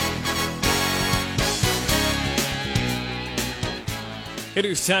It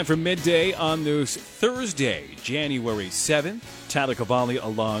is time for midday on this Thursday, January 7th. Tyler Cavalli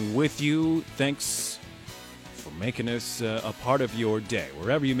along with you. Thanks for making us a part of your day.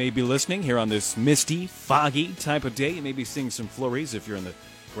 Wherever you may be listening, here on this misty, foggy type of day, you may be seeing some flurries if you're in the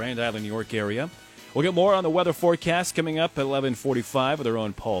Grand Island, New York area. We'll get more on the weather forecast coming up at 11:45 with our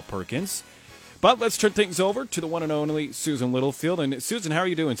own Paul Perkins. But let's turn things over to the one and only Susan Littlefield. And Susan, how are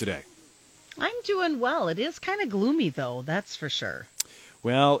you doing today? I'm doing well. It is kind of gloomy, though, that's for sure.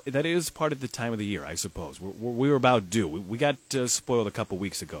 Well, that is part of the time of the year, I suppose. We were about due. We got spoiled a couple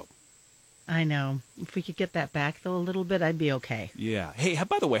weeks ago. I know. If we could get that back, though, a little bit, I'd be okay. Yeah. Hey,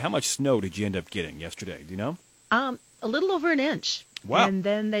 by the way, how much snow did you end up getting yesterday? Do you know? A little over an inch. Wow. And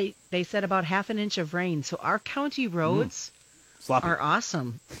then they said about half an inch of rain. So our county roads are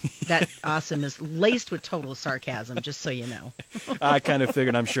awesome. That awesome is laced with total sarcasm, just so you know. I kind of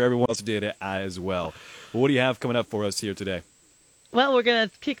figured. I'm sure everyone else did it as well. What do you have coming up for us here today? Well, we're going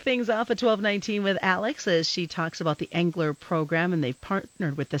to kick things off at 12:19 with Alex as she talks about the Angler program, and they've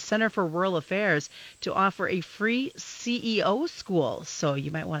partnered with the Center for Rural Affairs to offer a free CEO school. So you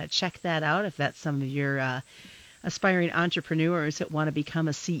might want to check that out if that's some of your aspiring entrepreneurs that want to become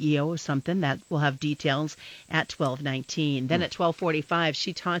a CEO of something. That will have details at 12:19. Then at 12:45,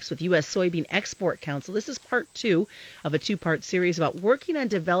 she talks with U.S. Soybean Export Council. This is part 2 of a 2-part series about working on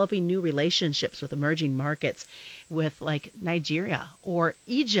developing new relationships with emerging markets with like Nigeria or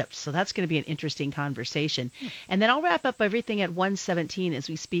Egypt. So that's going to be an interesting conversation. And then I'll wrap up everything at 1:17 as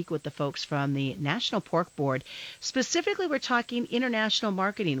we speak with the folks from the National Pork Board. Specifically, we're talking international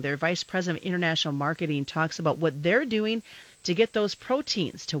marketing. Their Vice President of International Marketing talks about what they're doing to get those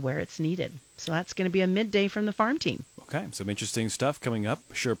proteins to where it's needed. So that's going to be a midday from the farm team. Okay, some interesting stuff coming up.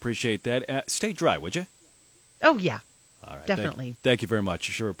 Sure appreciate that. Stay dry, would you? Oh, yeah. All right. Definitely. Thank you very much.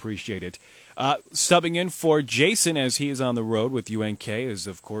 Sure appreciate it. Subbing in for Jason as he is on the road with UNK is,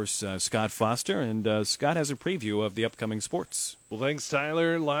 of course, Scott Foster. And Scott has a preview of the upcoming sports. Well, thanks,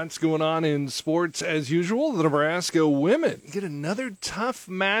 Tyler. Lots going on in sports as usual. The Nebraska women get another tough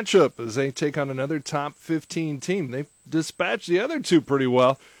matchup as they take on another top 15 team. They've dispatched the other two pretty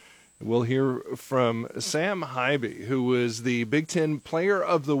well. We'll hear from Sam Haiby, who was the Big Ten Player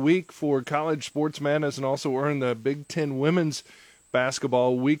of the Week for College Sports Madness and also earned the Big Ten Women's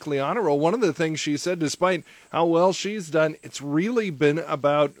Basketball Weekly Honor Roll. One of the things she said, despite how well she's done, it's really been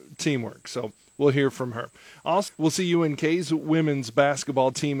about teamwork. So we'll hear from her. Also, we'll see UNK's women's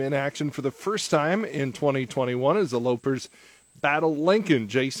basketball team in action for the first time in 2021 as the Lopers battle Lincoln.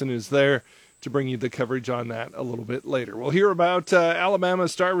 Jason is there to bring you the coverage on that a little bit later. We'll hear about Alabama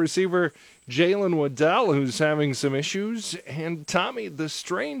star receiver Jalen Waddell, who's having some issues, and Tommy, the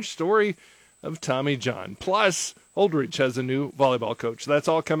strange story of Tommy John. Plus, Holdridge has a new volleyball coach. That's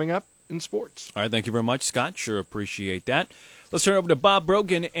all coming up in sports. All right, thank you very much, Scott. Sure appreciate that. Let's turn over to Bob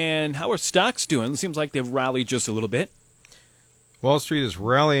Brogan. And how are stocks doing? It seems like they've rallied just a little bit. Wall Street is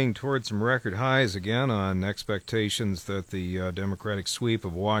rallying towards some record highs again on expectations that the Democratic sweep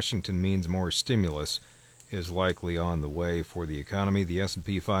of Washington means more stimulus is likely on the way for the economy. The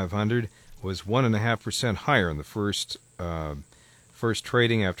S&P 500 was 1.5% higher in the first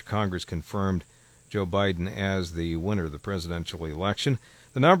trading after Congress confirmed Joe Biden as the winner of the presidential election.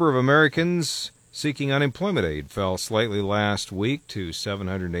 The number of Americans seeking unemployment aid fell slightly last week to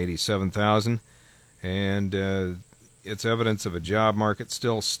 787,000, and it's evidence of a job market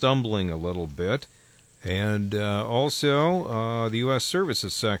still stumbling a little bit. And also, the U.S.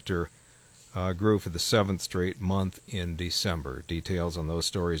 services sector grew for the 7th straight month in December. Details on those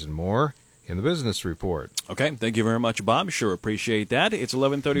stories and more in the Business Report. Okay, thank you very much, Bob. Sure appreciate that. It's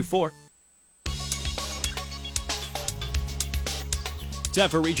 11:34. Time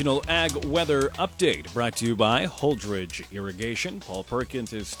for Regional Ag Weather Update, brought to you by Holdridge Irrigation. Paul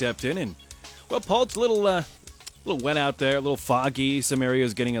Perkins has stepped in, and, well, Paul, it's a little wet out there, a little foggy. Some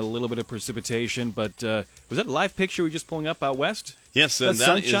areas getting a little bit of precipitation, but was that a live picture we were just pulling up out west? Yes, and that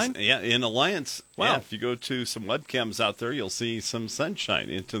sunshine? is in Alliance. Wow. Yeah, if you go to some webcams out there, you'll see some sunshine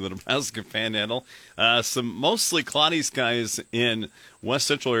into the Nebraska Panhandle. Some mostly cloudy skies in west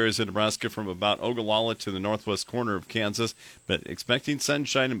central areas of Nebraska from about Ogallala to the northwest corner of Kansas, but expecting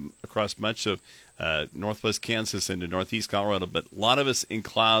sunshine across much of northwest Kansas into northeast Colorado, but a lot of us in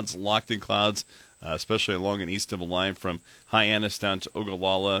clouds, locked in clouds, especially along and east of a line from Hyannis down to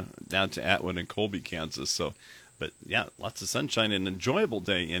Ogallala, down to Atwood and Colby, Kansas. So, but yeah, lots of sunshine and enjoyable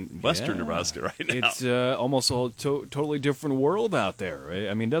day in western Nebraska right now. It's almost a totally different world out there. Right?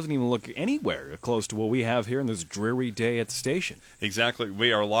 I mean, it doesn't even look anywhere close to what we have here in this dreary day at the station. Exactly.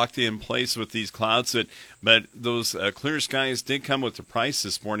 We are locked in place with these clouds, but those clear skies did come with the price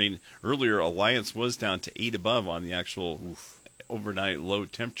this morning. Earlier, Alliance was down to 8 above on the actual overnight low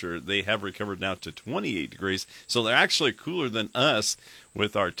temperature. They have recovered now to 28 degrees, so they're actually cooler than us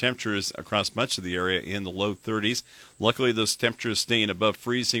with our temperatures across much of the area in the low 30s. Luckily, those temperatures staying above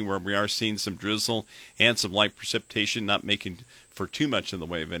freezing, where we are seeing some drizzle and some light precipitation, not making for too much in the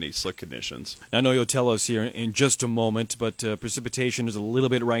way of any slick conditions. I know you'll tell us here in just a moment, but precipitation is a little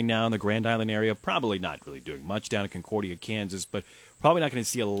bit right now in the Grand Island area. Probably not really doing much down in Concordia, Kansas, but probably not going to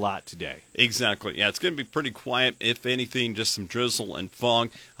see a lot today. Exactly. Yeah, it's going to be pretty quiet. If anything, just some drizzle and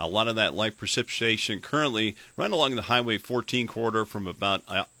fog. A lot of that light precipitation currently right along the Highway 14 corridor from about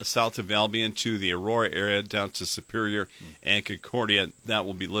south of Albion to the Aurora area down to Superior and Concordia. That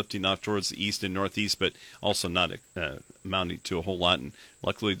will be lifting off towards the east and northeast, but also not amounting to a whole lot. And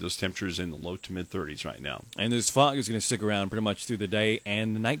luckily, those temperatures in the low to mid 30s right now. And this fog is going to stick around pretty much through the day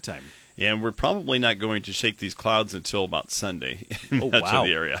and the nighttime. And we're probably not going to shake these clouds until about Sunday in Oh, much wow. of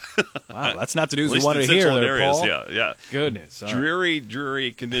the area. Wow, that's not the news At we least wanted in to hear central there, areas, Paul. yeah. Goodness. All right.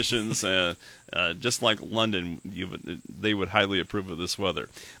 Dreary conditions, just like London, they would highly approve of this weather.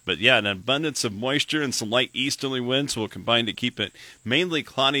 But yeah, an abundance of moisture and some light easterly winds will combine to keep it mainly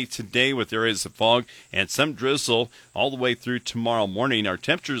cloudy today with areas of fog and some drizzle all the way through tomorrow morning. Our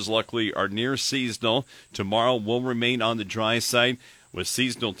temperatures, luckily, are near seasonal. Tomorrow will remain on the dry side with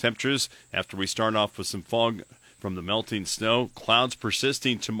seasonal temperatures after we start off with some fog from the melting snow. Clouds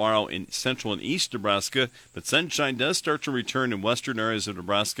persisting tomorrow in central and east Nebraska, but sunshine does start to return in western areas of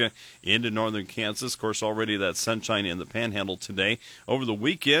Nebraska into northern Kansas. Of course, already that sunshine in the panhandle today. Over the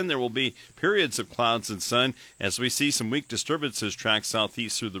weekend, there will be periods of clouds and sun as we see some weak disturbances track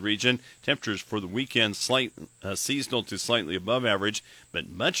southeast through the region. Temperatures for the weekend slight seasonal to slightly above average, but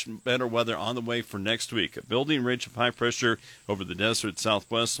much better weather on the way for next week. A building ridge of high pressure over the desert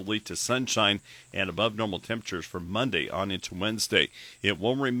southwest will lead to sunshine and above normal temperatures for Monday on into Wednesday. It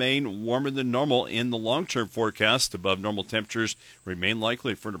will remain warmer than normal in the long-term forecast. Above normal temperatures remain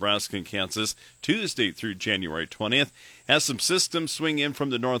likely for Nebraska and Kansas Tuesday through January 20th. As some systems swing in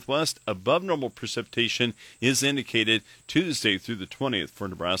from the northwest, above normal precipitation is indicated Tuesday through the 20th for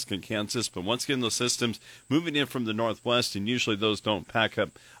Nebraska and Kansas. But once again, those systems moving in from the northwest, and usually those don't pack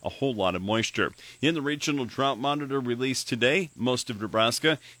up a whole lot of moisture. In the regional drought monitor released today, most of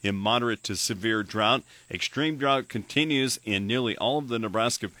Nebraska in moderate to severe drought. Extreme drought continues in nearly all of the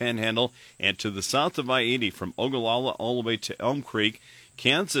Nebraska panhandle and to the south of I-80 from Ogallala all the way to Elm Creek.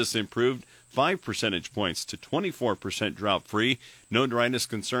 Kansas improved 5 percentage points to 24% drought-free. No dryness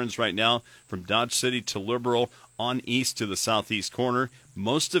concerns right now from Dodge City to Liberal on east to the southeast corner.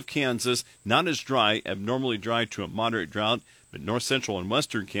 Most of Kansas not as dry, abnormally dry to a moderate drought, but north central and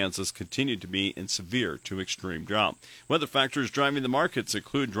western Kansas continue to be in severe to extreme drought. Weather factors driving the markets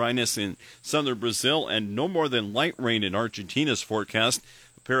include dryness in southern Brazil and no more than light rain in Argentina's forecast.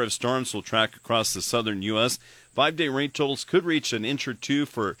 A pair of storms will track across the southern U.S. 5-day rain totals could reach an inch or two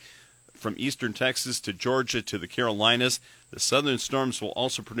from eastern Texas to Georgia to the Carolinas. The southern storms will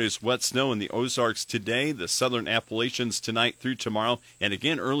also produce wet snow in the Ozarks today, the southern Appalachians tonight through tomorrow, and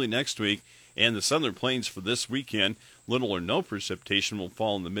again early next week. And the southern plains for this weekend, little or no precipitation will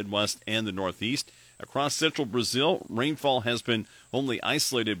fall in the Midwest and the Northeast. Across central Brazil, rainfall has been only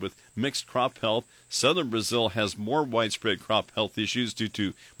isolated with mixed crop health. Southern Brazil has more widespread crop health issues due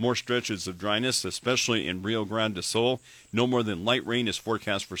to more stretches of dryness, especially in Rio Grande do Sul. No more than light rain is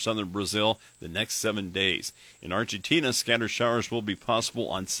forecast for southern Brazil the next 7 days. In Argentina, scattered showers will be possible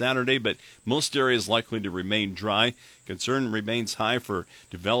on Saturday, but most areas likely to remain dry. Concern remains high for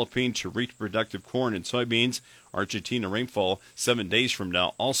developing to reproductive corn and soybeans. Argentina rainfall 7 days from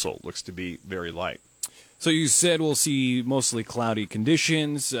now also looks to be very light. So you said we'll see mostly cloudy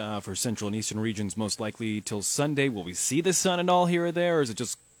conditions for central and eastern regions most likely till Sunday. Will we see the sun at all here or there, or is it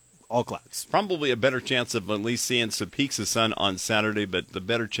just all clouds? Probably a better chance of at least seeing some peaks of sun on Saturday, but the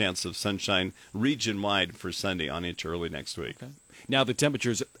better chance of sunshine region-wide for Sunday on into early next week. Okay. Now the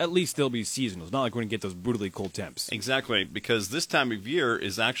temperatures, at least they'll be seasonal. It's not like we're going to get those brutally cold temps. Exactly, because this time of year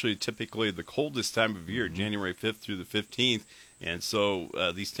is actually typically the coldest time of year, January 5th through the 15th. And so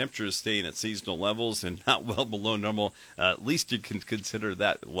these temperatures staying at seasonal levels and not well below normal, at least you can consider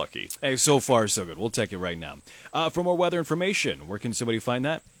that lucky. Hey, so far so good. We'll take it right now. For more weather information, where can somebody find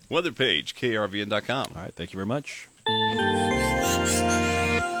that? Weather page, krvn.com. All right, thank you very much.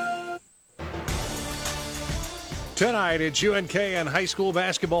 Tonight, it's UNK and high school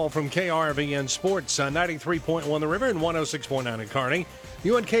basketball from KRVN Sports on 93.1 The River and 106.9 in Kearney.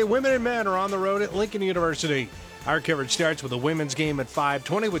 UNK women and men are on the road at Lincoln University. Our coverage starts with the women's game at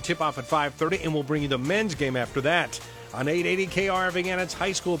 5:20 with tip-off at 5:30, and we'll bring you the men's game after that. On 880 KRVN, it's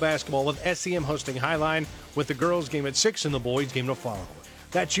high school basketball with SEM hosting Highline with the girls' game at 6 and the boys' game to follow.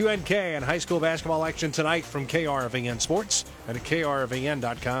 That's UNK and high school basketball action tonight from KRVN Sports and at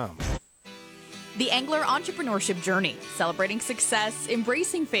krvn.com. The Angler Entrepreneurship Journey, celebrating success,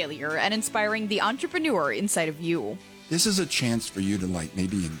 embracing failure, and inspiring the entrepreneur inside of you. This is a chance for you to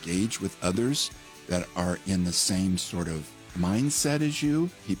maybe engage with others that are in the same sort of mindset as you,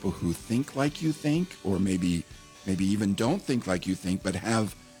 people who think like you think, or maybe even don't think like you think, but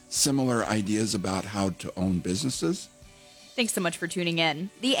have similar ideas about how to own businesses. Thanks so much for tuning in.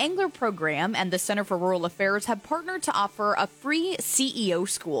 The Angler Program and the Center for Rural Affairs have partnered to offer a free CEO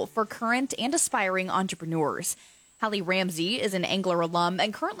school for current and aspiring entrepreneurs. Hallie Ramsey is an Angler alum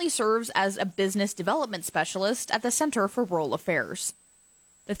and currently serves as a business development specialist at the Center for Rural Affairs.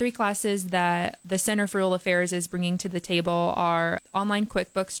 The 3 classes that the Center for Rural Affairs is bringing to the table are online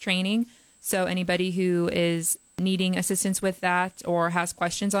QuickBooks training. So anybody who is needing assistance with that or has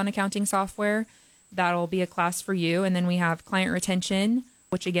questions on accounting software, that'll be a class for you. And then we have client retention,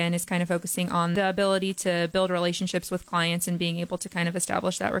 which again is kind of focusing on the ability to build relationships with clients and being able to kind of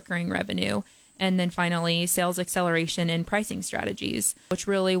establish that recurring revenue. And then finally, sales acceleration and pricing strategies, which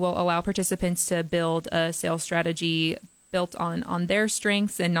really will allow participants to build a sales strategy built on their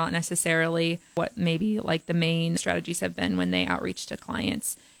strengths and not necessarily what maybe like the main strategies have been when they outreach to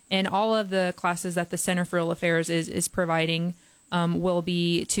clients. And all of the classes that the Center for Rural Affairs is providing will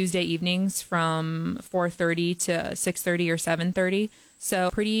be Tuesday evenings from 4:30 to 6:30 or 7:30.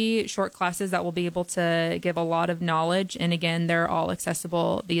 So pretty short classes that will be able to give a lot of knowledge. And again, they're all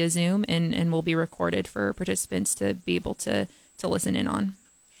accessible via Zoom and will be recorded for participants to be able to listen in on.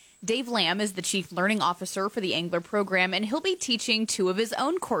 Dave Lamb is the Chief Learning Officer for the Angler Program, and he'll be teaching 2 of his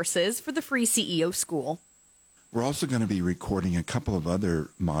own courses for the free CEO school. We're also going to be recording a couple of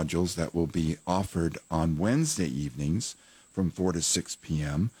other modules that will be offered on Wednesday evenings from 4 to 6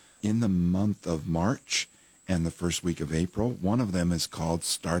 p.m. in the month of March and the first week of April. One of them is called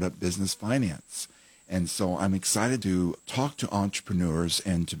Startup Business Finance. And so I'm excited to talk to entrepreneurs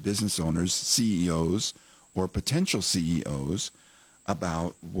and to business owners, CEOs, or potential CEOs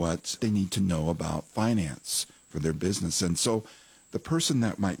about what they need to know about finance for their business. And so the person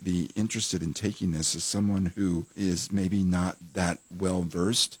that might be interested in taking this is someone who is maybe not that well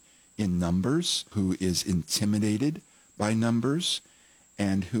versed in numbers, who is intimidated by numbers,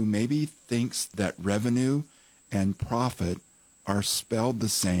 and who maybe thinks that revenue and profit are spelled the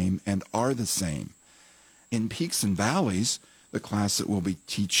same and are the same. In Peaks and Valleys, the class that we'll be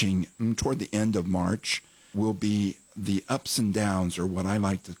teaching toward the end of March will be the ups and downs, or what I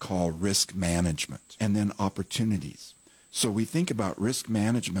like to call risk management, and then opportunities. So we think about risk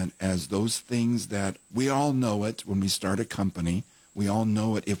management as those things that we all know it when we start a company. We all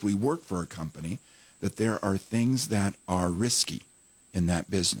know it if we work for a company, that there are things that are risky in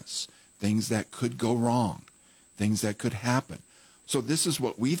that business, things that could go wrong, things that could happen. So this is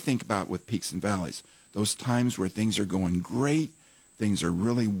what we think about with Peaks and Valleys, those times where things are going great, things are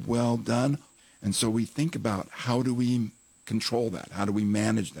really well done. And so we think about, how do we control that? How do we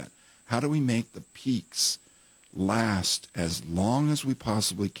manage that? How do we make the peaks last as long as we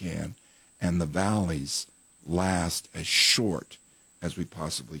possibly can and the valleys last as short as we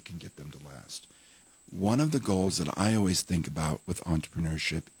possibly can get them to last? One of the goals that I always think about with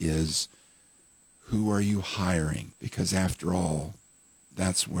entrepreneurship is, who are you hiring? Because after all,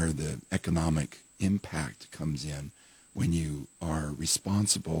 that's where the economic impact comes in, when you are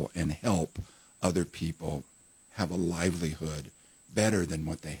responsible and help other people have a livelihood better than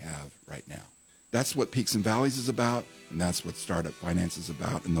what they have right now. That's what Peaks and Valleys is about, and that's what Startup Finance is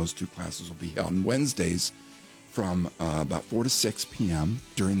about, and those 2 classes will be held on Wednesdays from about 4 to 6 p.m.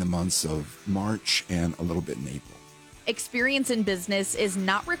 during the months of March and a little bit in April. Experience in business is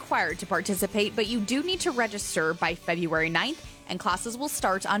not required to participate, but you do need to register by February 9th, and classes will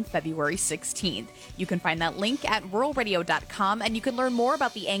start on February 16th. You can find that link at ruralradio.com, and you can learn more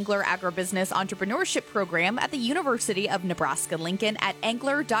about the Angler Agribusiness Entrepreneurship Program at the University of Nebraska-Lincoln at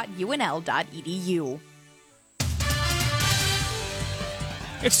angler.unl.edu.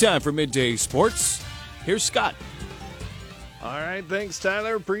 It's time for Midday Sports. Here's Scott. All right, thanks,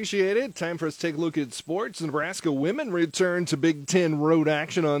 Tyler. Appreciate it. Time for us to take a look at sports. Nebraska women return to Big Ten road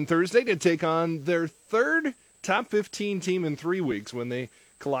action on Thursday to take on their 3rd top 15 team in 3 weeks when they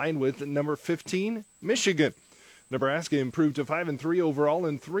collide with number 15, Michigan. Nebraska improved to 5-3 overall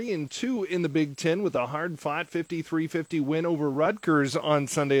and 3-2 in the Big Ten with a hard-fought 53-50 win over Rutgers on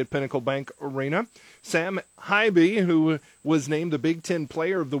Sunday at Pinnacle Bank Arena. Sam Hybe, who was named the Big Ten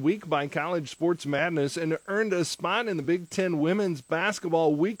Player of the Week by College Sports Madness and earned a spot in the Big Ten Women's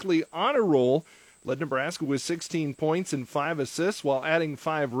Basketball Weekly Honor Roll, led Nebraska with 16 points and 5 assists while adding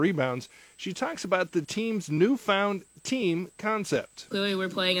 5 rebounds. She talks about the team's newfound team concept. Clearly, we're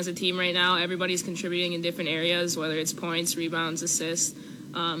playing as a team right now. Everybody's contributing in different areas, whether it's points, rebounds, assists,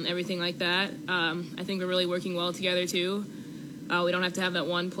 everything like that. I think we're really working well together, too. We don't have to have that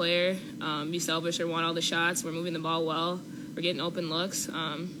one player be selfish or want all the shots. We're moving the ball well. We're getting open looks.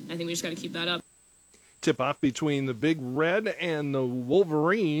 I think we just got to keep that up. Tip-off between the Big Red and the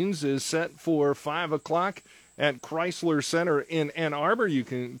Wolverines is set for 5 o'clock at Chrysler Center in Ann Arbor. You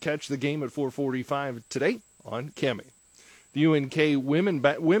can catch the game at 4:45 today on KEMI. The UNK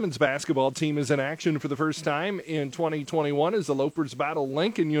women's basketball team is in action for the first time in 2021 as the Lopers battle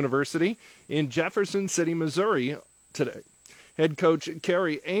Lincoln University in Jefferson City, Missouri today. Head coach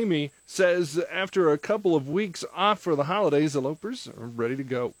Carrie Amy says after a couple of weeks off for the holidays, the Lopers are ready to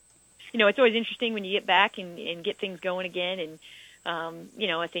go. You know, it's always interesting when you get back and get things going again. And, you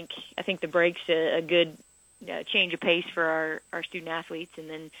know, I think the break's a good change of pace for our student athletes. And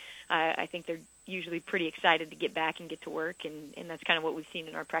then I think they're usually pretty excited to get back and get to work. And that's kind of what we've seen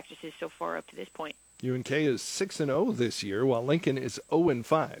in our practices so far up to this point. UNK is 6-0 this year, while Lincoln is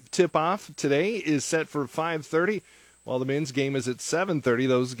 0-5. Tip-off today is set for 5:30. While the men's game is at 7:30,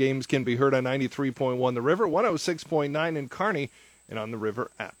 those games can be heard on 93.1 The River, 106.9 in Kearney, and on the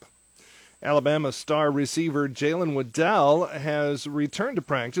River app. Alabama star receiver Jalen Waddell has returned to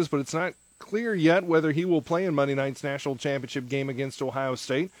practice, but it's not clear yet whether he will play in Monday night's national championship game against Ohio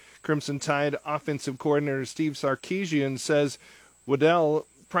State. Crimson Tide offensive coordinator Steve Sarkisian says Waddell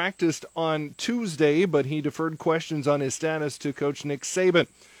practiced on Tuesday, but he deferred questions on his status to Coach Nick Saban.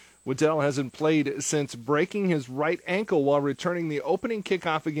 Waddell hasn't played since breaking his right ankle while returning the opening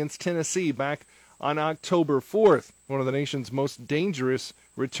kickoff against Tennessee back on October 4th. One of the nation's most dangerous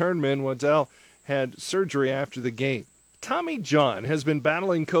return men, Waddell had surgery after the game. Tommy John has been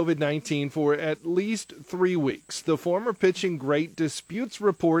battling COVID-19 for at least 3 weeks. The former pitching great disputes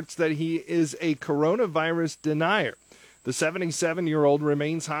reports that he is a coronavirus denier. The 77-year-old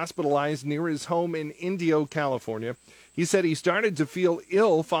remains hospitalized near his home in Indio, California. He said he started to feel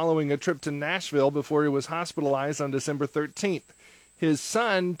ill following a trip to Nashville before he was hospitalized on December 13th. His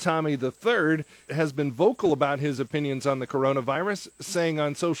son, Tommy III, has been vocal about his opinions on the coronavirus, saying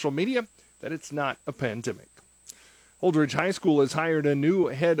on social media that it's not a pandemic. Holdridge High School has hired a new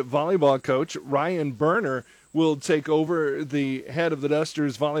head volleyball coach. Ryan Berner will take over the head of the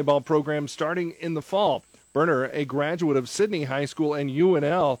Dusters volleyball program starting in the fall. Berner, a graduate of Sydney High School and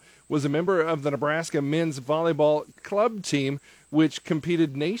UNL, was a member of the Nebraska men's volleyball club team, which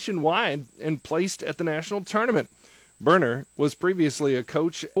competed nationwide and placed at the national tournament. Berner was previously a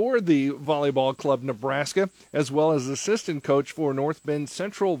coach for the Volleyball Club Nebraska, as well as assistant coach for North Bend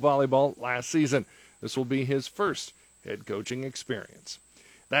Central Volleyball last season. This will be his first head coaching experience.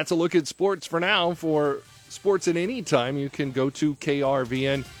 That's a look at sports for now. For sports at any time, you can go to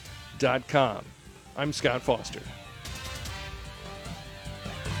krvn.com. I'm Scott Foster.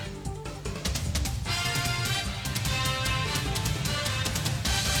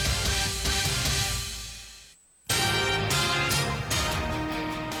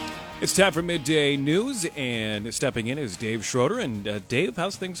 It's time for Midday News, and stepping in is Dave Schroeder. And Dave,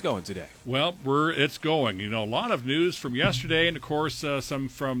 how's things going today? Well, it's going. You know, a lot of news from yesterday, and of course some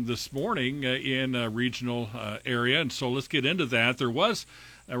from this morning in a regional area. And so let's get into that. There was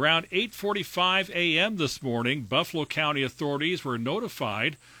around 8:45 a.m. this morning, Buffalo County authorities were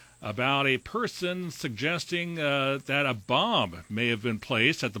notified about a person suggesting that a bomb may have been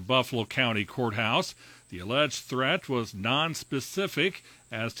placed at the Buffalo County Courthouse. The alleged threat was nonspecific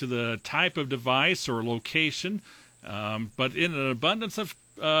as to the type of device or location, but in an abundance of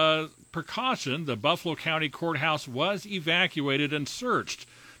precaution, the Buffalo County Courthouse was evacuated and searched.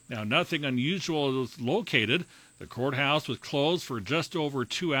 Now, nothing unusual was located. The courthouse was closed for just over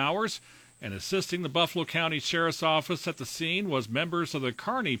 2 hours, and assisting the Buffalo County Sheriff's Office at the scene was members of the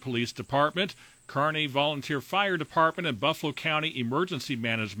Kearney Police Department, Kearney Volunteer Fire Department, and Buffalo County Emergency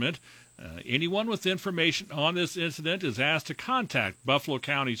Management. Anyone with information on this incident is asked to contact Buffalo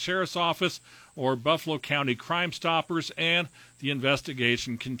County Sheriff's Office or Buffalo County Crime Stoppers, and the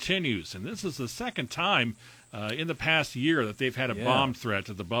investigation continues. And this is the second time in the past year that they've had a bomb threat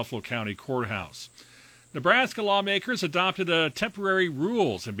at the Buffalo County Courthouse. Nebraska lawmakers adopted temporary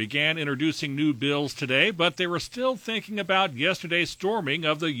rules and began introducing new bills today, but they were still thinking about yesterday's storming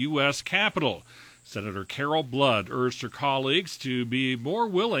of the U.S. Capitol. Senator Carol Blood urged her colleagues to be more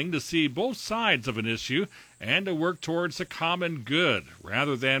willing to see both sides of an issue and to work towards the common good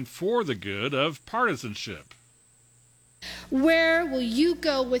rather than for the good of partisanship. Where will you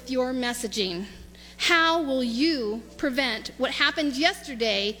go with your messaging? How will you prevent what happened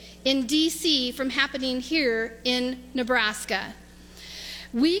yesterday in D.C. from happening here in Nebraska?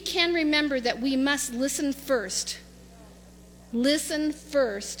 We can remember that we must listen first listen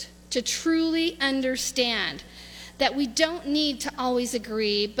first to truly understand that we don't need to always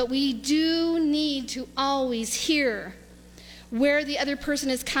agree, but we do need to always hear where the other person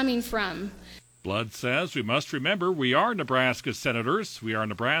is coming from. Blood says we must remember we are Nebraska's senators, we are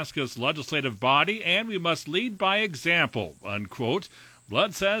Nebraska's legislative body, and we must lead by example, unquote.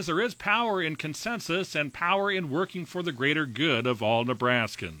 Blood says there is power in consensus and power in working for the greater good of all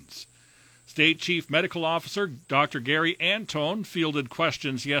Nebraskans. State Chief Medical Officer Dr. Gary Antone fielded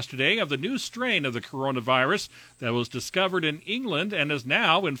questions yesterday of the new strain of the coronavirus that was discovered in England and is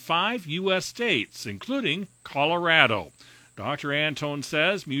now in 5 U.S. states, including Colorado. Dr. Antone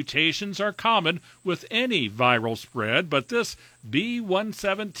says mutations are common with any viral spread, but this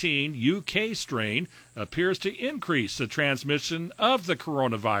B117 UK strain appears to increase the transmission of the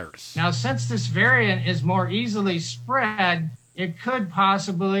coronavirus. Now, since this variant is more easily spread, it could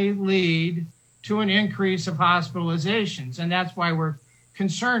possibly lead to an increase of hospitalizations, and that's why we're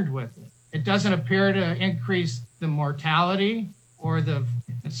concerned with it. It doesn't appear to increase the mortality or the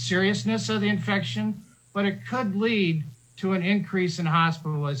seriousness of the infection, but it could lead to an increase in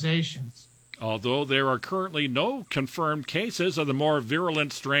hospitalizations. Although there are currently no confirmed cases of the more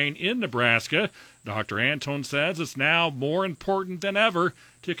virulent strain in Nebraska, Dr. Antone says it's now more important than ever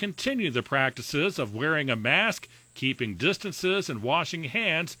to continue the practices of wearing a mask, keeping distances, and washing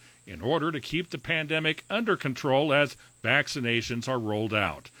hands in order to keep the pandemic under control as vaccinations are rolled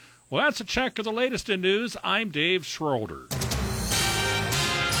out. Well, that's a check of the latest in news. I'm Dave Schroeder.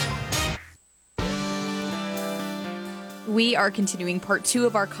 We are continuing part 2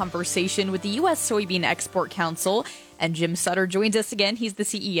 of our conversation with the U.S. Soybean Export Council, and Jim Sutter joins us again. He's the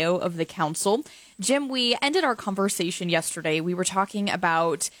CEO of the council. Jim, we ended our conversation yesterday. We were talking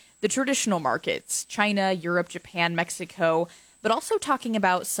about the traditional markets, China, Europe, Japan, Mexico, but also talking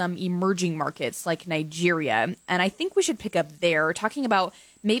about some emerging markets like Nigeria. And I think we should pick up there, talking about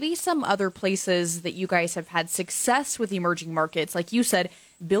maybe some other places that you guys have had success with emerging markets, like you said,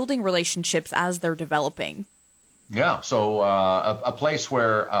 building relationships as they're developing. Yeah, so a place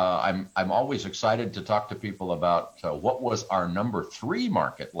where I'm always excited to talk to people about what was our number 3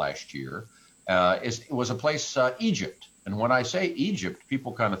 market last year was a place, Egypt. And when I say Egypt,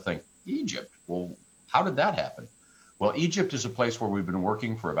 people kind of think, Egypt? Well, how did that happen? Well, Egypt is a place where we've been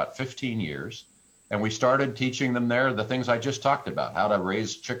working for about 15 years, and we started teaching them there the things I just talked about, how to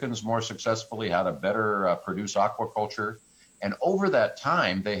raise chickens more successfully, how to better produce aquaculture. And over that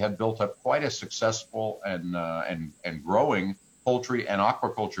time, they have built up quite a successful and growing poultry and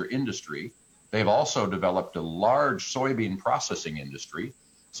aquaculture industry. They've also developed a large soybean processing industry.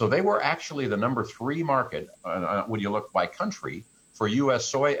 So they were actually the number 3 market when you look by country for U.S.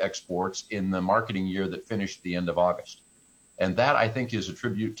 soy exports in the marketing year that finished the end of August. And that, I think, is a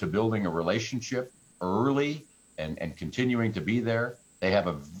tribute to building a relationship early and continuing to be there. We have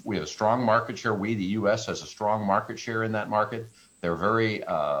a strong market share. The U.S. has a strong market share in that market. They're very,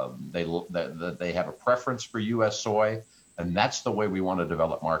 they have a preference for U.S. soy, and that's the way we want to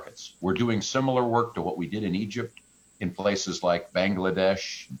develop markets. We're doing similar work to what we did in Egypt in places like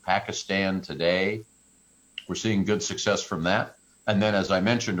Bangladesh and Pakistan today. We're seeing good success from that. And then, as I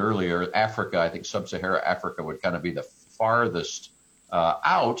mentioned earlier, Africa, I think sub-Saharan Africa would kind of be the farthest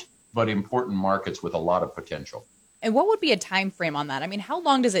out, but important markets with a lot of potential. And what would be a time frame on that? I mean, how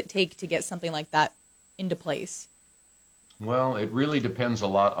long does it take to get something like that into place? Well, it really depends a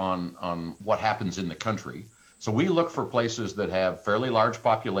lot on what happens in the country. So we look for places that have fairly large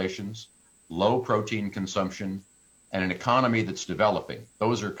populations, low protein consumption, and an economy that's developing.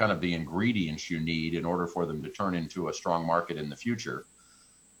 Those are kind of the ingredients you need in order for them to turn into a strong market in the future.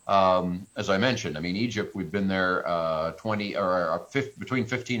 As I mentioned, I mean, Egypt, we've been there between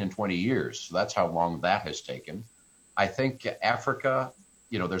 15 and 20 years. So that's how long that has taken. I think Africa,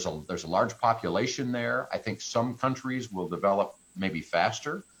 there's a large population there. I think some countries will develop maybe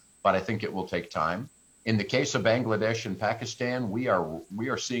faster, but I think it will take time. In the case of Bangladesh and Pakistan, we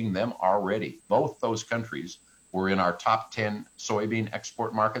are seeing them already. Both those countries were in our top 10 soybean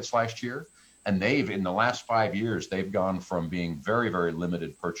export markets last year. And in the last 5 years, they've gone from being very, very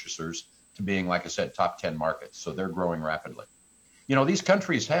limited purchasers to being, like I said, top 10 markets. So they're growing rapidly. These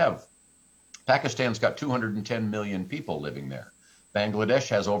countries Pakistan's got 210 million people living there. Bangladesh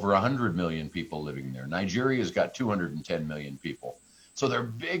has over 100 million people living there. Nigeria's got 210 million people. So they're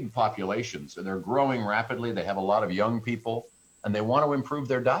big populations, and they're growing rapidly. They have a lot of young people, and they want to improve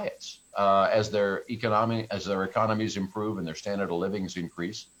their diets as their economies improve and their standard of livings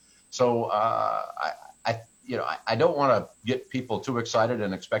increase. So I don't want to get people too excited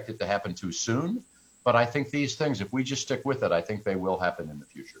and expect it to happen too soon, but I think these things, if we just stick with it, I think they will happen in the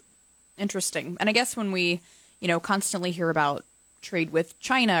future. Interesting. And I guess when we, constantly hear about trade with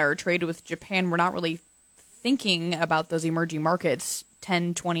China or trade with Japan, we're not really thinking about those emerging markets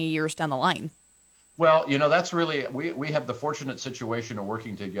 10, 20 years down the line. Well, that's really, we have the fortunate situation of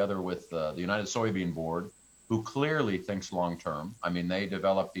working together with the United Soybean Board, who clearly thinks long term. I mean, they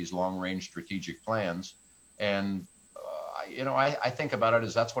develop these long range strategic plans. And, I think about it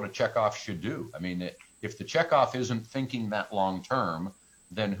as that's what a checkoff should do. I mean, if the checkoff isn't thinking that long term,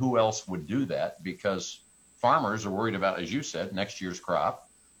 then who else would do that? Because farmers are worried about, as you said, next year's crop.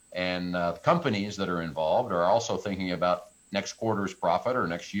 And the companies that are involved are also thinking about next quarter's profit or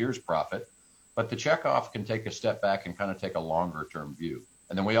next year's profit. But the checkoff can take a step back and kind of take a longer term view.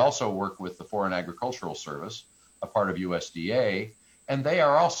 And then we also work with the Foreign Agricultural Service, a part of USDA, and they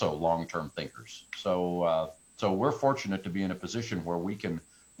are also long term thinkers. So we're fortunate to be in a position where we can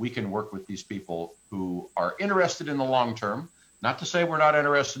work with these people who are interested in the long term. Not to say we're not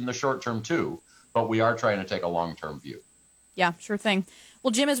interested in the short term too, but we are trying to take a long term view. Yeah, sure thing.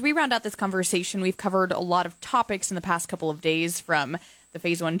 Well, Jim, as we round out this conversation, we've covered a lot of topics in the past couple of days, from the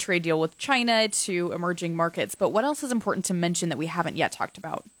Phase 1 trade deal with China to emerging markets. But what else is important to mention that we haven't yet talked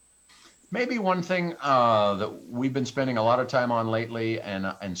about? Maybe one thing that we've been spending a lot of time on lately,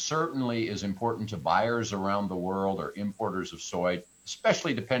 and certainly is important to buyers around the world or importers of soy,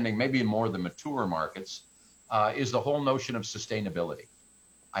 especially depending maybe in more of the mature markets, is the whole notion of sustainability.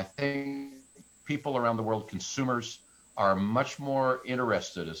 I think people around the world, consumers, are much more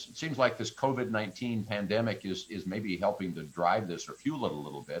interested. It seems like this COVID-19 pandemic is maybe helping to drive this or fuel it a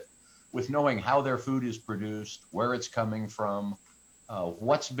little bit, with knowing how their food is produced, where it's coming from,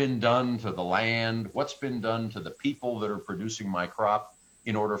 what's been done to the land, what's been done to the people that are producing my crop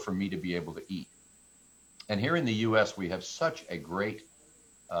in order for me to be able to eat. And here in the U.S., we have such a great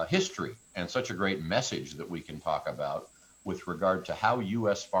history and such a great message that we can talk about with regard to how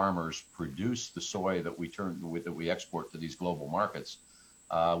U.S. farmers produce the soy that we export to these global markets.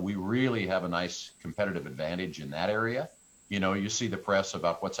 We really have a nice competitive advantage in that area. You see the press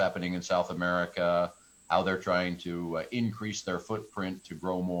about what's happening in South America, how they're trying to increase their footprint to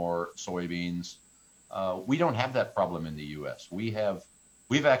grow more soybeans. We don't have that problem in the U.S.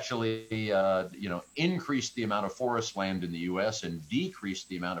 We've actually increased the amount of forest land in the U.S. and decreased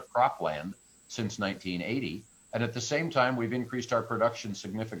the amount of cropland since 1980. And at the same time, we've increased our production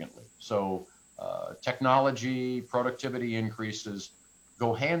significantly. So technology, productivity increases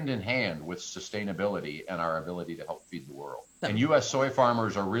go hand in hand with sustainability and our ability to help feed the world. And U.S. soy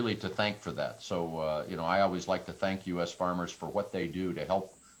farmers are really to thank for that. So, I always like to thank U.S. farmers for what they do to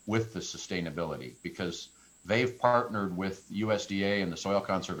help with the sustainability, because they've partnered with USDA and the Soil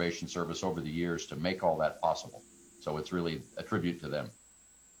Conservation Service over the years to make all that possible. So it's really a tribute to them.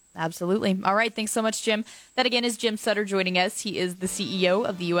 Absolutely. All right. Thanks so much, Jim. That again is Jim Sutter joining us. He is the CEO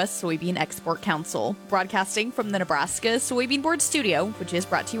of the U.S. Soybean Export Council, broadcasting from the Nebraska Soybean Board studio, which is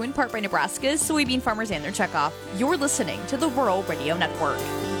brought to you in part by Nebraska's soybean farmers and their checkoff. You're listening to the Rural Radio Network.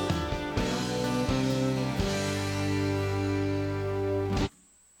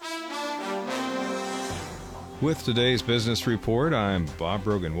 With today's business report, I'm Bob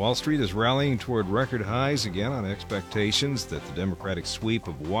Brogan. Wall Street is rallying toward record highs again on expectations that the Democratic sweep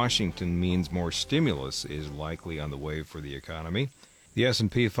of Washington means more stimulus is likely on the way for the economy. The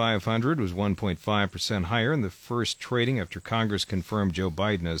S&P 500 was 1.5% higher in the first trading after Congress confirmed Joe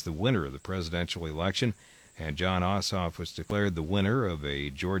Biden as the winner of the presidential election, and Jon Ossoff was declared the winner of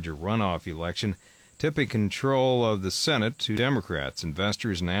a Georgia runoff election, tipping control of the Senate to Democrats.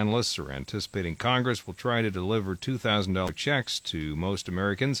 Investors and analysts are anticipating Congress will try to deliver $2,000 checks to most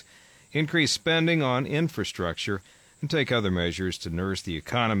Americans, increase spending on infrastructure, and take other measures to nurse the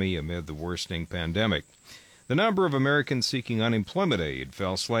economy amid the worsening pandemic. The number of Americans seeking unemployment aid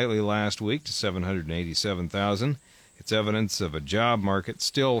fell slightly last week to 787,000. It's evidence of a job market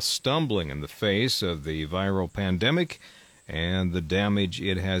still stumbling in the face of the viral pandemic and the damage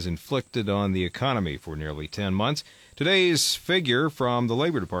it has inflicted on the economy for nearly 10 months. Today's figure from the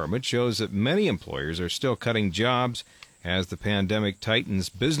Labor Department shows that many employers are still cutting jobs as the pandemic tightens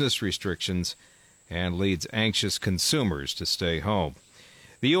business restrictions and leads anxious consumers to stay home.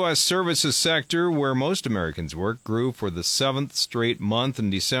 The U.S. services sector, where most Americans work, grew for the 7th straight month in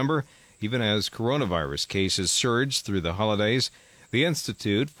December, even as coronavirus cases surged through the holidays. The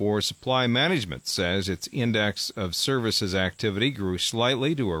Institute for Supply Management says its index of services activity grew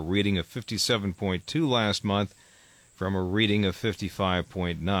slightly to a reading of 57.2 last month from a reading of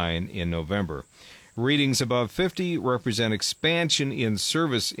 55.9 in November. Readings above 50 represent expansion in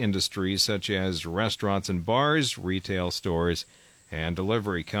service industries such as restaurants and bars, retail stores, and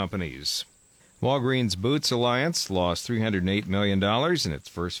delivery companies. Walgreens Boots Alliance lost $308 million in its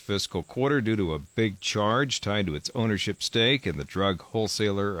first fiscal quarter due to a big charge tied to its ownership stake in the drug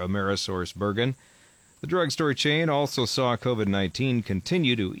wholesaler AmerisourceBergen. The drugstore chain also saw COVID-19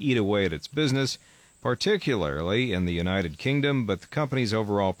 continue to eat away at its business, particularly in the United Kingdom, but the company's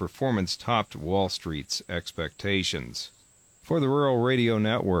overall performance topped Wall Street's expectations. For the Rural Radio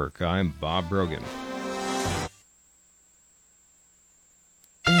Network, I'm Bob Brogan.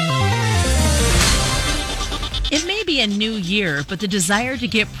 It may be a new year, but the desire to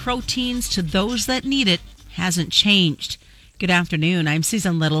get proteins to those that need it hasn't changed. Good afternoon. I'm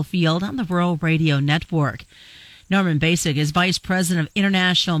Susan Littlefield on the Rural Radio Network. Norman Basic is Vice President of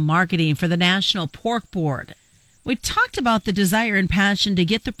International Marketing for the National Pork Board. We talked about the desire and passion to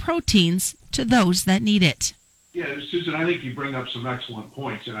get the proteins to those that need it. Yeah, Susan, I think you bring up some excellent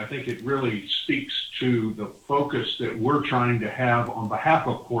points, and I think it really speaks to the focus that we're trying to have on behalf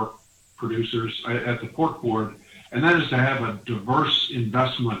of pork producers at the Pork Board, and that is to have a diverse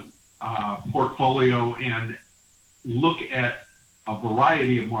investment portfolio and look at a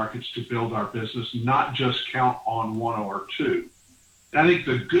variety of markets to build our business, not just count on one or two. I think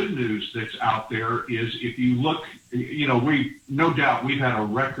the good news that's out there is if you look, no doubt we've had a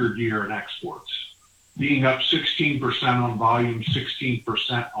record year in exports, being up 16% on volume,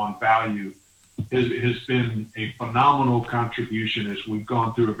 16% on value has been a phenomenal contribution as we've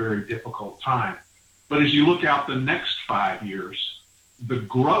gone through a very difficult time. But as you look out the next 5 years, the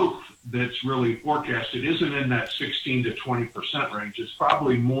growth that's really forecasted isn't in that 16 to 20% range. It's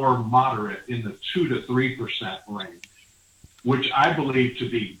probably more moderate in the 2 to 3% range, which I believe to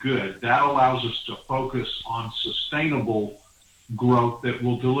be good. That allows us to focus on sustainable growth that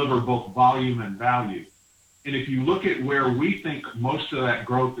will deliver both volume and value. And if you look at where we think most of that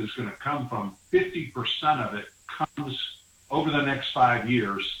growth is going to come from, 50% of it comes over the next 5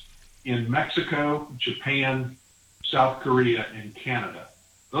 years in Mexico, Japan, South Korea, and Canada.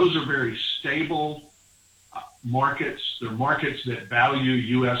 Those are very stable markets. They're markets that value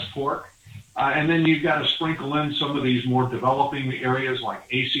U.S. pork. And then you've got to sprinkle in some of these more developing areas like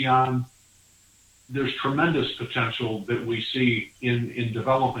ASEAN. There's tremendous potential that we see in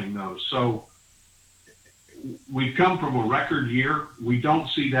developing those. So we've come from a record year. We don't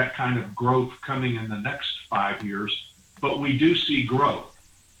see that kind of growth coming in the next 5 years, but we do see growth.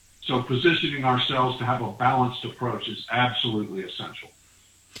 So positioning ourselves to have a balanced approach is absolutely essential.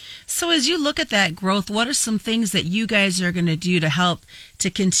 So as you look at that growth, what are some things that you guys are going to do to help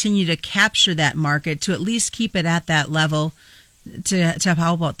to continue to capture that market, to at least keep it at that level, to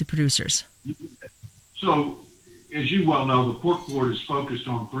help out the producers? So as you well know, the Pork Board is focused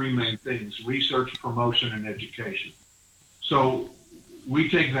on three main things: research, promotion, and education. So we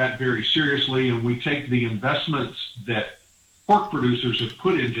take that very seriously, and we take the investments that pork producers have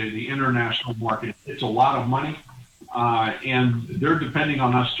put into the international market. It's a lot of money, and they're depending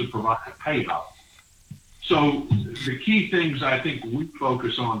on us to provide a payout. So the key things I think we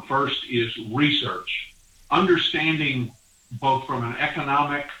focus on first is research, understanding both from an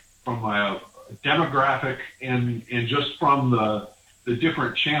economic, from a demographic, and just from the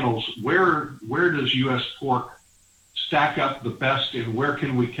different channels, where does U.S. pork stack up the best, and where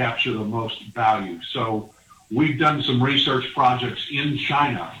can we capture the most value? So we've done some research projects in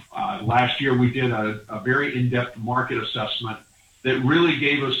China. Last year we did a very in-depth market assessment that really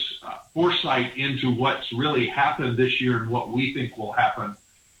gave us foresight into what's really happened this year and what we think will happen,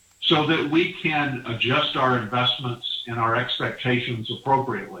 so that we can adjust our investments and our expectations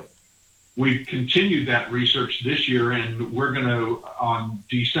appropriately. We've continued that research this year, and we're going to, on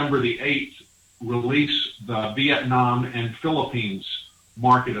December the 8th, release the Vietnam and Philippines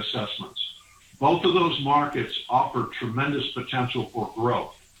market assessments. Both of those markets offer tremendous potential for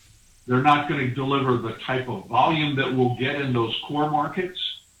growth. They're not going to deliver the type of volume that we'll get in those core markets,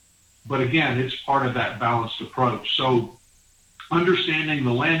 but again, it's part of that balanced approach. So understanding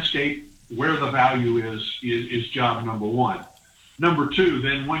the landscape, where the value is job number one. Number two,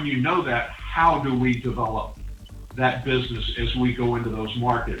 then when you know that, how do we develop that business as we go into those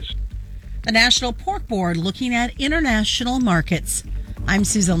markets? The National Pork Board looking at international markets. I'm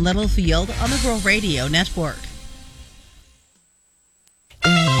Susan Littlefield on the Rural Radio Network.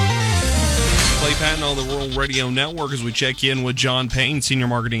 Clay Patton on the Rural Radio Network as we check in with John Payne, Senior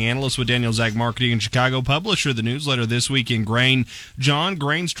Marketing Analyst with Daniels Ag Marketing in Chicago, publisher of the newsletter This Week in Grain. John,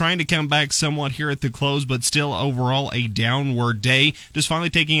 grain's trying to come back somewhat here at the close, but still overall a downward day. Just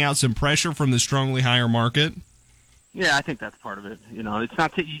finally taking out some pressure from the strongly higher market? Yeah, I think that's part of it. It's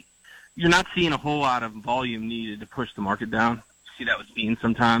not that you're not seeing a whole lot of volume needed to push the market down. You see that with beans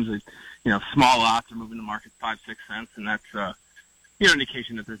sometimes. Small lots are moving the market 5-6 cents, and that's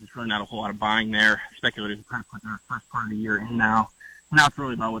indication that there's just really not a whole lot of buying there. Speculators are trying to put their first part of the year in now. Now it's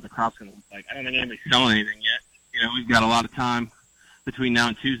really about what the crop's going to look like. I don't think anybody's selling anything yet. We've got a lot of time between now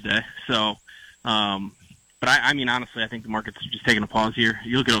and Tuesday. So, but I mean, honestly, I think the market's just taking a pause here.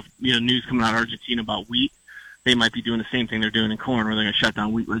 You look at news coming out of Argentina about wheat. They might be doing the same thing they're doing in corn, where they're going to shut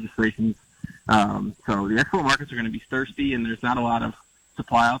down wheat registrations. So the export markets are going to be thirsty, and there's not a lot of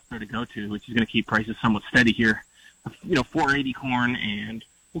supply out there to go to, which is going to keep prices somewhat steady here. 480 corn, and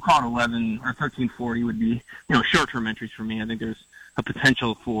we'll call it 11 or 1340 would be, short-term entries for me. I think there's a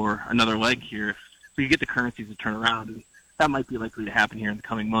potential for another leg here if we get the currencies to turn around, and that might be likely to happen here in the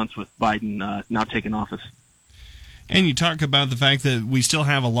coming months with Biden now taking office. And you talk about the fact that we still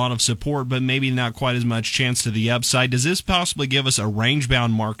have a lot of support, but maybe not quite as much chance to the upside. Does this possibly give us a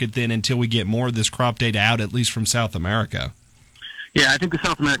range-bound market then until we get more of this crop data out, at least from South America? Yeah, I think the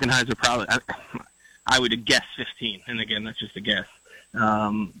South American highs are probably, I would guess 15, and again, that's just a guess.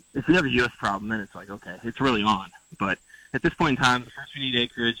 If we have a U.S. problem, then it's like, okay, it's really on. But at this point in time, first we need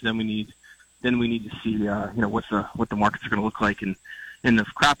acreage, then we need to see, what the markets are going to look like in the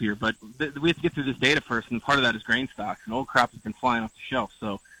crop year. But we have to get through this data first, and part of that is grain stocks. And old crop has been flying off the shelf.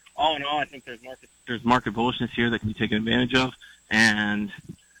 So all in all, I think there's market bullishness here that can be taken advantage of. And,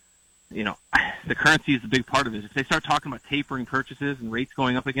 the currency is a big part of it. If they start talking about tapering purchases and rates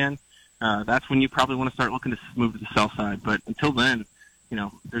going up again, that's when you probably want to start looking to move to the sell side. But until then,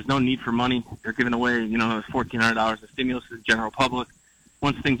 there's no need for money. They're giving away, $1,400 in stimulus to the general public.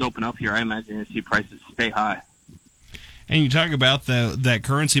 Once things open up here, I imagine you'll see prices stay high. And you talk about that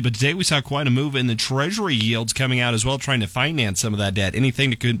currency, but today we saw quite a move in the Treasury yields coming out as well, trying to finance some of that debt.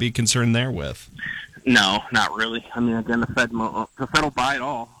 Anything that could be concerned there with? No, not really. I mean, again, the Fed will buy it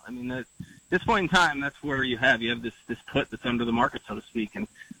all. I mean, at this point in time, that's where you have this put that's under the market, so to speak. And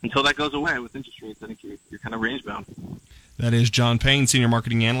until that goes away with interest rates, I think you're kind of range bound. That is John Payne, Senior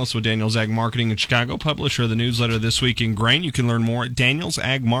Marketing Analyst with Daniels Ag Marketing in Chicago, publisher of the newsletter This Week in Grain. You can learn more at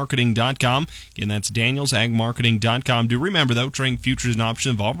danielsagmarketing.com. Again, that's danielsagmarketing.com. Do remember, though, trading futures and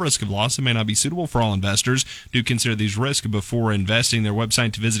options involve risk of loss and may not be suitable for all investors. Do consider these risks before investing. Their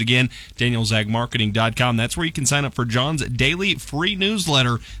website to visit again, danielsagmarketing.com. That's where you can sign up for John's daily free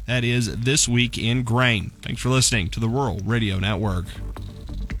newsletter. That is This Week in Grain. Thanks for listening to the Rural Radio Network.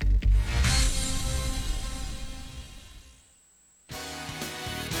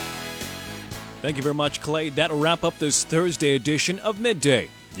 Thank you very much, Clay. That'll wrap up this Thursday edition of Midday.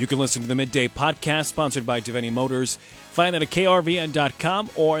 You can listen to the Midday podcast sponsored by Devaney Motors. Find it at krvn.com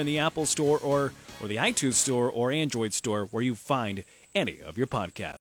or in the Apple Store or the iTunes Store or Android Store where you find any of your podcasts.